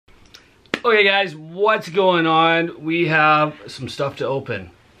Okay guys, what's going on? We have some stuff to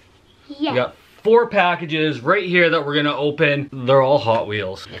open. Yeah. We got 4 packages right here that we're gonna open. They're all Hot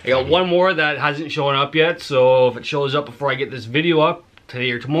Wheels. I got one more that hasn't shown up yet, so if it shows up before I get this video up,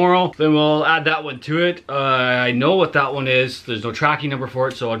 today or tomorrow, then we'll add that one to it. I know what that one is. There's no tracking number for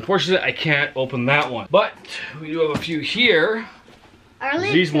it, so unfortunately I can't open that one. But we do have a few here.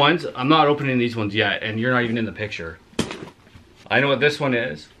 These ones, I'm not opening these ones yet, and you're not even in the picture. I know what this one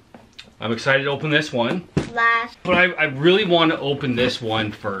is. I'm excited to open this one. But I really want to open this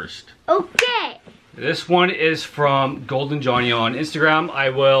one first. Okay. This one is from Golden Johnny on Instagram. I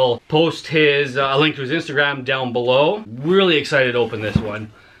will post his a link to his Instagram down below. Really excited to open this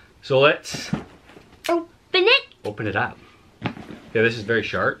one. So let's open it up. Yeah, this is very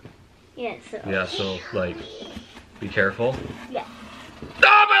sharp. Yeah, so like, be careful. Yeah.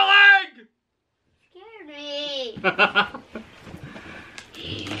 Oh, my leg! Scared me.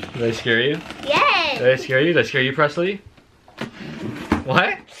 Did I scare you? Yes. Did I scare you? Did I scare you, Presley?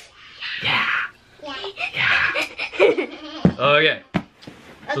 What? Yeah. Okay.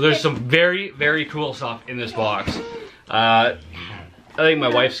 So there's some very, very cool stuff in this box. I think my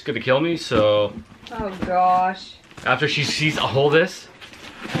wife's gonna kill me, so. Oh gosh. After she sees all this.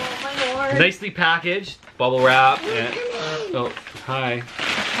 Oh my Lord. Nicely packaged, bubble wrap, and, oh, hi.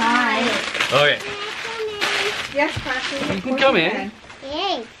 Hi. Okay. Yes, Patrick. You can come in.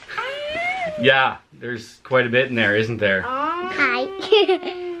 Thanks. Yeah, there's quite a bit in there, isn't there? Hi.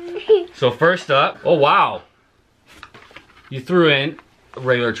 So first up, oh wow. You threw in a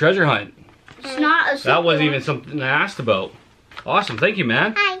regular treasure hunt. It's not a That wasn't even something I asked about. Awesome, thank you,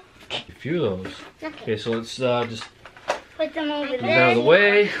 man. Hi. A few of those. Okay. Okay, so let's just Put them over move there. out of the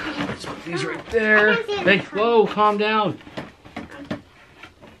way. Let's put these right there. Hey, whoa, calm down.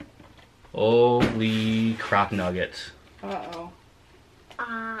 Holy crap nuggets. Uh-oh.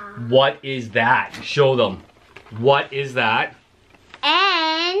 What is that? Show them. What is that?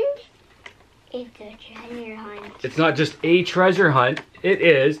 And it's a treasure hunt. It's not just a treasure hunt. It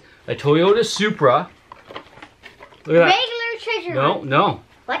is a Toyota Supra. Look at that. Regular treasure hunt. No.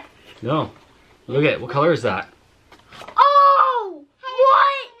 What? No. Look at it. What color is that? Oh!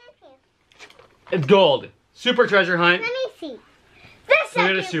 What? It's gold. Super treasure hunt. Let me see. The Look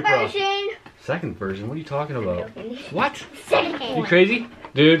at a second Supra. version. Second version? What are you talking about? What? Second. You crazy?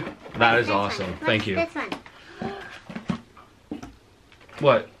 Dude, that is awesome. Thank you. This one.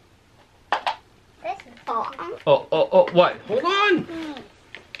 What? This one. Oh, what? Hold on.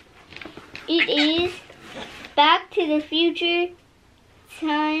 It is Back to the Future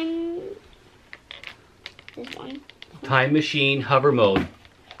Time. This one. Time machine hover mode.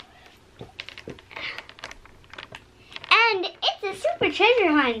 And it's a super treasure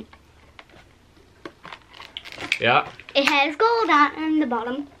hunt. Yeah. It has gold on the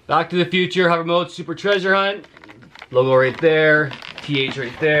bottom. Back to the Future hover mode super treasure hunt. Logo right there. TH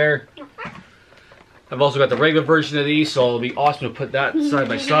right there. I've also got the regular version of these, so it'll be awesome to put that side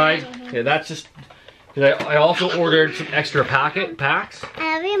by side. Yeah, that's just because I also ordered some extra packs.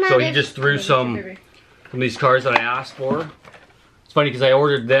 So he just threw some of these cars that I asked for. It's funny because I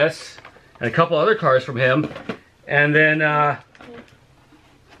ordered this and a couple other cars from him, and then I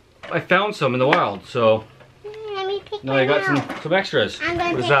found some in the wild. So now I got some extras.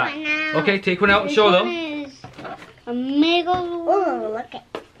 What is that? Okay, take one out and show them. A mega. Oh, look at.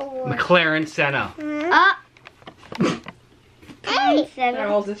 McLaren Senna. Hey, They're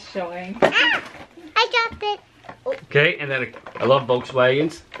all just showing. I dropped it. Okay, and then I love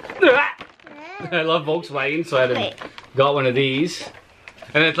Volkswagens. I love Volkswagens, so I got one of these.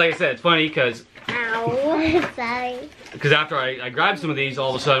 And it's like I said, it's funny because Sorry. Because after I grabbed some of these,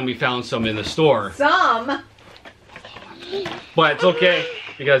 all of a sudden we found some in the store. Some. But it's okay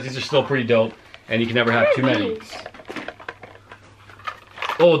because these are still pretty dope, and you can never have too many.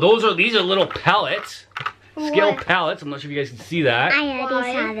 Oh, these are little pellets. Scale pellets. I'm not sure if you guys can see that. I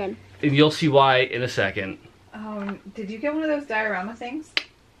already saw them. And you'll see why in a second. Did you get one of those diorama things?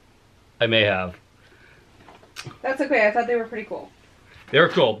 I may have. That's okay. I thought they were pretty cool. They were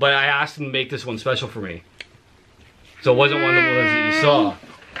cool, but I asked them to make this one special for me. So it wasn't one of the ones that you saw.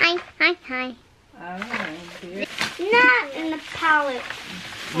 Hi. Oh, dear. Not in the palette.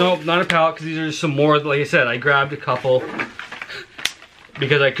 Nope, not a pallet, because these are just some more. Like I said, I grabbed a couple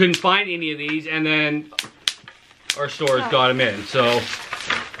because I couldn't find any of these, and then our stores got them in. So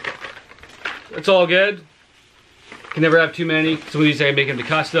it's all good. Can never have too many. Some of these I make them to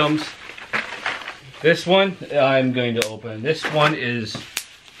customs. This one I'm going to open. This one is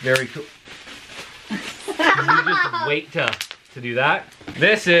very cool. You just wait to do that.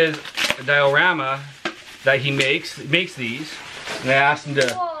 This is a diorama that he makes. He makes these, and I asked him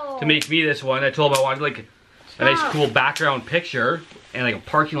to to make me this one. I told him I wanted like a nice cool background picture and like a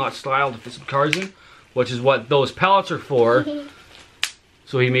parking lot style to fit some cars in, which is what those pallets are for.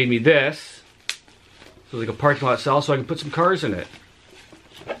 So he made me this. So like a parking lot style so I can put some cars in it.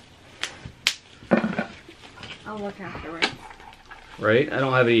 I'll look afterwards. Right? I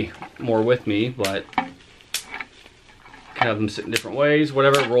don't have any more with me, but can have them sit in different ways,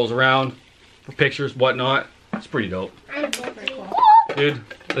 whatever, it rolls around for pictures, whatnot. It's pretty dope. Dude,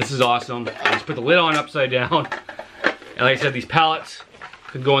 this is awesome. I just put the lid on upside down. And like I said, these pallets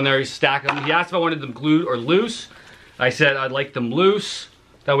could go in there, you stack them. He asked if I wanted them glued or loose. I said I'd like them loose.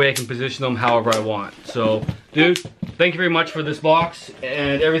 That way I can position them however I want. So, dude, thank you very much for this box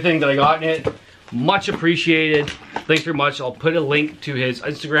and everything that I got in it. Much appreciated. Thanks very much. I'll put a link to his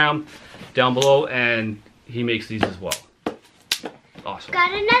Instagram down below, and he makes these as well. Awesome.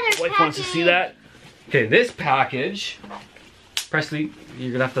 Got another Wife wants to see that. Okay, this package. Presley,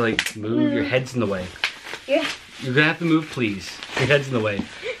 you're gonna have to like move. Your head's in the way. Yeah. You're gonna have to move, please. Your head's in the way.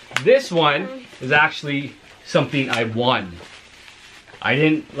 This one is actually something I won. I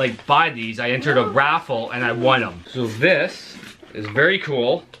didn't like buy these. I entered a raffle and I won them. So this is very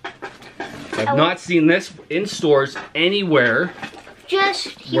cool. I've not seen this in stores anywhere. Just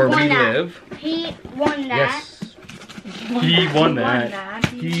he where won we that. live. He won that. Yes. He won that.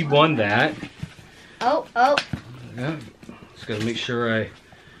 He won that. Oh. Yeah. Just gotta make sure I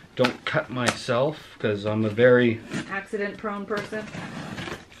don't cut myself because I'm a very Accident-prone person.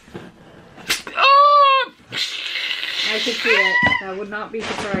 Oh! I could see it. That would not be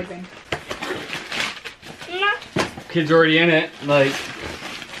surprising. Kid's already in it. Like.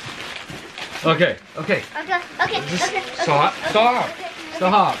 Okay. Okay. Stop.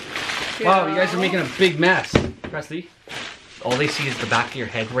 Wow, you guys are making a big mess. Presley, all they see is the back of your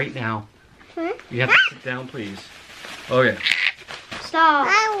head right now. You have to sit down, please. Okay. Stop.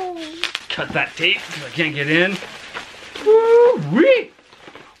 Cut that tape because I can't get in. Woo-wee!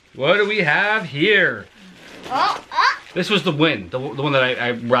 What do we have here? This was the win. The one that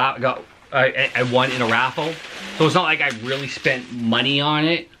I won in a raffle. So it's not like I really spent money on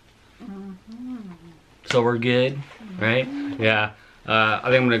it. So we're good, right? Yeah. I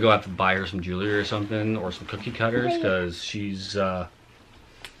think I'm gonna go have to buy her some jewelry or something, or some cookie cutters, because she's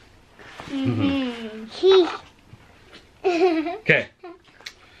Okay.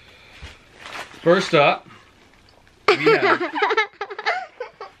 First up, we have.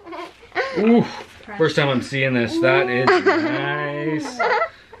 Ooh, first time I'm seeing this. That is nice.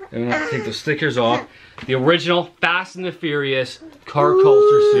 I'm gonna have to take the stickers off. The original Fast and the Furious car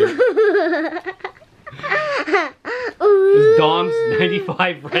culture suit. This is Dom's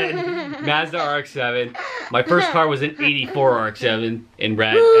 95 red Mazda RX-7. My first car was an 84 RX-7 in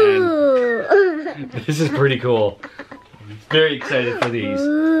red, and this is pretty cool. Very excited for these.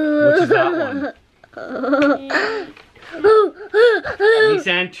 Which is that one?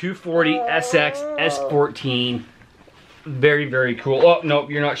 Nissan 240 SX S14. Very, very cool. Oh, no,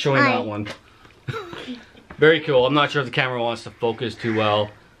 you're not showing that one. Very cool. I'm not sure if the camera wants to focus too well,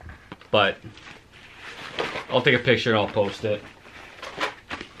 but I'll take a picture and I'll post it.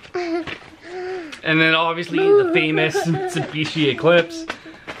 And then obviously the famous Mitsubishi Eclipse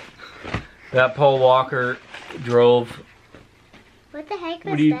that Paul Walker drove. What the heck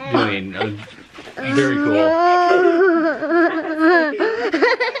was What are you that? doing? Very cool.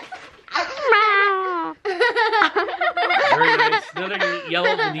 Very nice. Another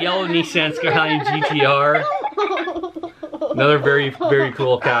yellow Nissan Skyline GTR. Another very, very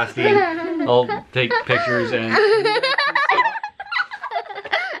cool casting. I'll take pictures and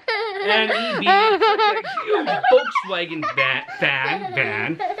EB, huge Volkswagen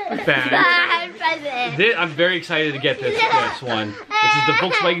fan. I'm very excited to get this one, which is the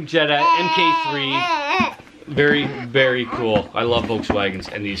Volkswagen Jetta MK3. Very, very cool. I love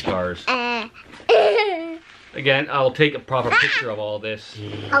Volkswagens and these cars. Again, I'll take a proper picture of all this.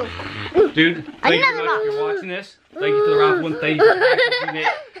 Dude, thank you very much for watching this. Thank you for the raffle one. Thank you for packaging it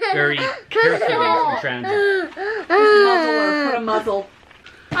very carefully in transit. Put a muzzle.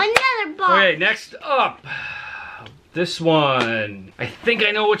 Another box. Okay, next up. This one. I think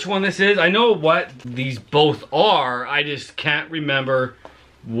I know which one this is. I know what these both are. I just can't remember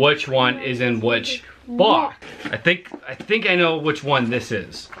which one is in which box. I think I know which one this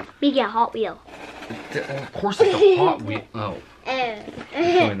is. We get Hot Wheel. Of course it's a Hot Wheel. Oh.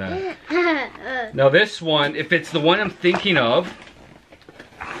 Showing that. Now this one, if it's the one I'm thinking of.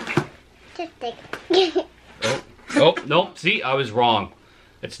 Just take it. Oh, no, see, I was wrong.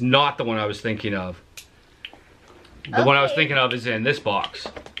 It's not the one I was thinking of. The one I was thinking of is in this box.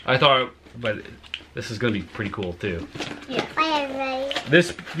 I thought, but this is gonna be pretty cool too. Yeah. Bye,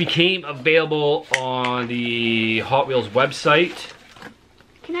 This became available on the Hot Wheels website.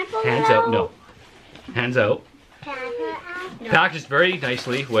 Can I pull Hands it out. No. Hands out. Can I pull it out? No. Packaged very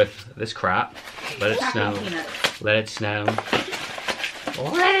nicely with this crap. Let it snow. Peanuts. Let it snow. Let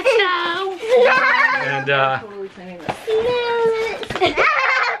it snow. And Totally cleaning this.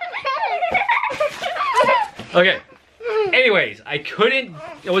 okay. Anyways, I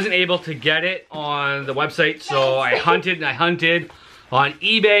wasn't able to get it on the website, so I hunted and I hunted on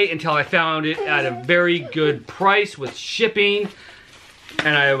eBay until I found it at a very good price with shipping,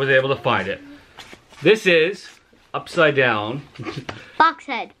 and I was able to find it. This is upside down Box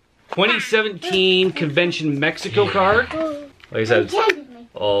head. 2017 Convention Mexico card. Like I said,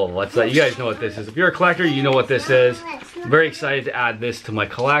 oh, what's that? You guys know what this is. If you're a collector, you know what this is. I'm very excited to add this to my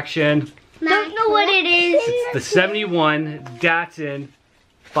collection. Don't know what it is. It's the 71 Datsun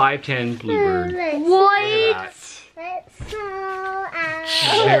 510 Bluebird. What?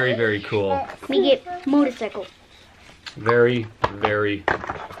 Very, very cool. Let me get motorcycle. Very, very,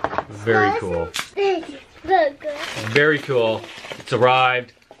 very cool. Very cool. It's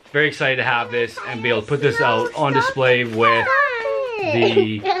arrived. Very excited to have this and be able to put this out on display with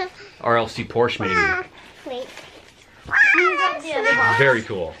the RLC Porsche maybe. Wait. Very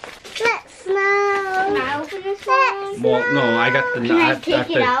cool. Can I open this one? Well, no, I got the. Can I take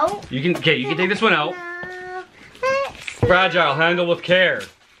it out? You can. Okay, you can take this one out. Fragile, handle with care.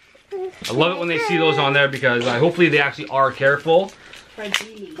 I love it when they see those on there because hopefully they actually are careful.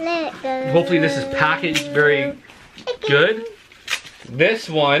 Hopefully this is packaged very good. This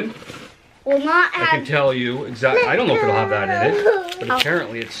one, Will not I can have. tell you exactly. I don't know if it'll have that in it, but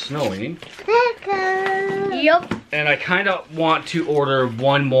apparently it's snowing. Yup. And I kind of want to order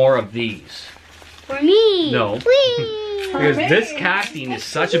one more of these. For me. No. Because this casting is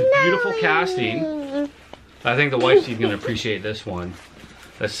such a beautiful casting. I think the wife's even going to appreciate this one.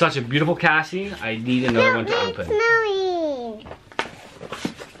 That's such a beautiful casting. I need another one to open.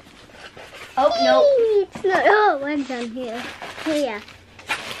 Oh, no. It's not. Oh, one's on here. Here.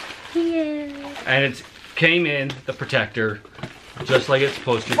 Here. And it came in the protector, just like it's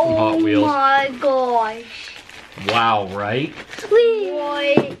supposed to from Hot Wheels. Oh my gosh. Wow, right?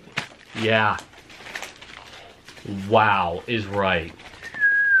 What? Yeah. Wow is right.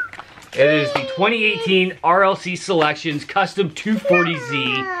 It is the 2018 RLC Selections Custom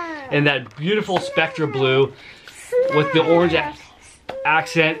 240Z in that beautiful Spectra blue with the orange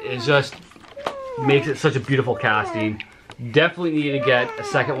accent. Is just makes it such a beautiful casting. Definitely need to get a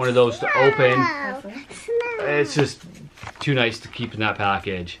second one of those to open. It's just too nice to keep in that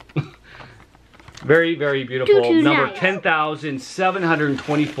package. Very, very beautiful. Too Number nice.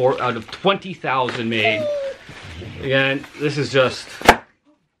 10,724 out of 20,000 made. Again, this is just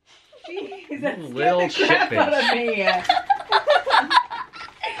little shit face.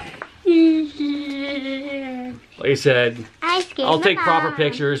 Like I said, I'll take proper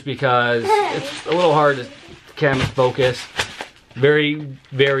pictures because it's a little hard to camera focus. Very,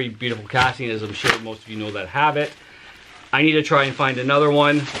 very beautiful casting, as I'm sure most of you know that have it. I need to try and find another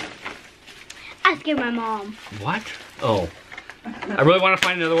one. Ask my mom. What? Oh. I really want to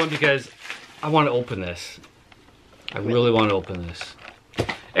find another one because I want to open this. I really want to open this.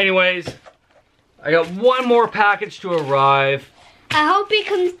 Anyways, I got one more package to arrive. I hope it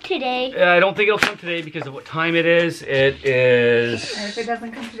comes today. I don't think it'll come today because of what time it is. It is... And if it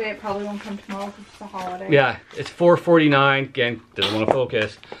doesn't come today, it probably won't come tomorrow because it's a holiday. Yeah, it's 4:49. Again, doesn't want to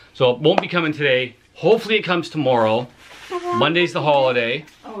focus. So it won't be coming today. Hopefully it comes tomorrow. Monday's the holiday.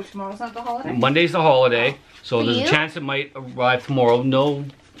 Oh, tomorrow's not the holiday? Monday's the holiday. So For there's you? a chance it might arrive tomorrow. No,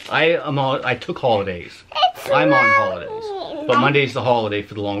 I took holidays. I'm on holidays. But Monday's the holiday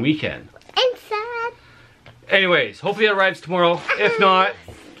for the long weekend. Inside. Anyways, hopefully it arrives tomorrow. If not,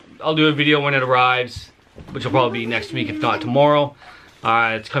 I'll do a video when it arrives, which will probably be next week, if not tomorrow.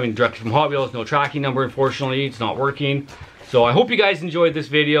 It's coming directly from Hot Wheels. No tracking number, unfortunately. It's not working. So I hope you guys enjoyed this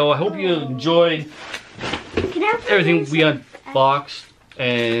video. I hope you enjoyed everything we unboxed.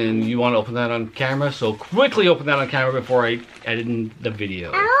 And you want to open that on camera. So quickly open that on camera before I edit in the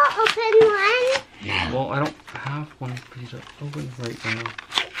video. I'll open one. Well, I don't have one of these open right now.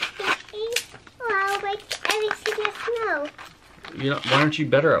 Well, like everything is snow. You know, why aren't you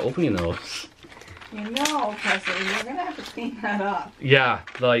better at opening those? You know, Presley, you're going to have to clean that up. Yeah,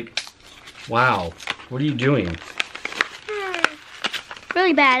 like, wow. What are you doing?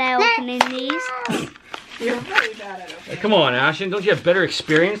 Really bad at opening these. You're really bad at opening. Come on, Ashton. Don't you have better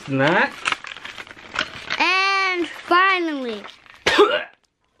experience than that? And finally.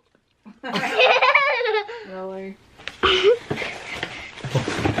 Really?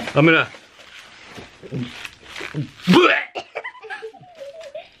 I'm gonna Focus.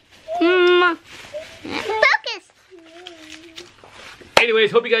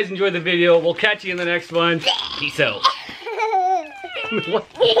 Anyways, hope you guys enjoyed the video. We'll catch you in the next one. Peace out. What?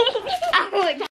 Oh my God.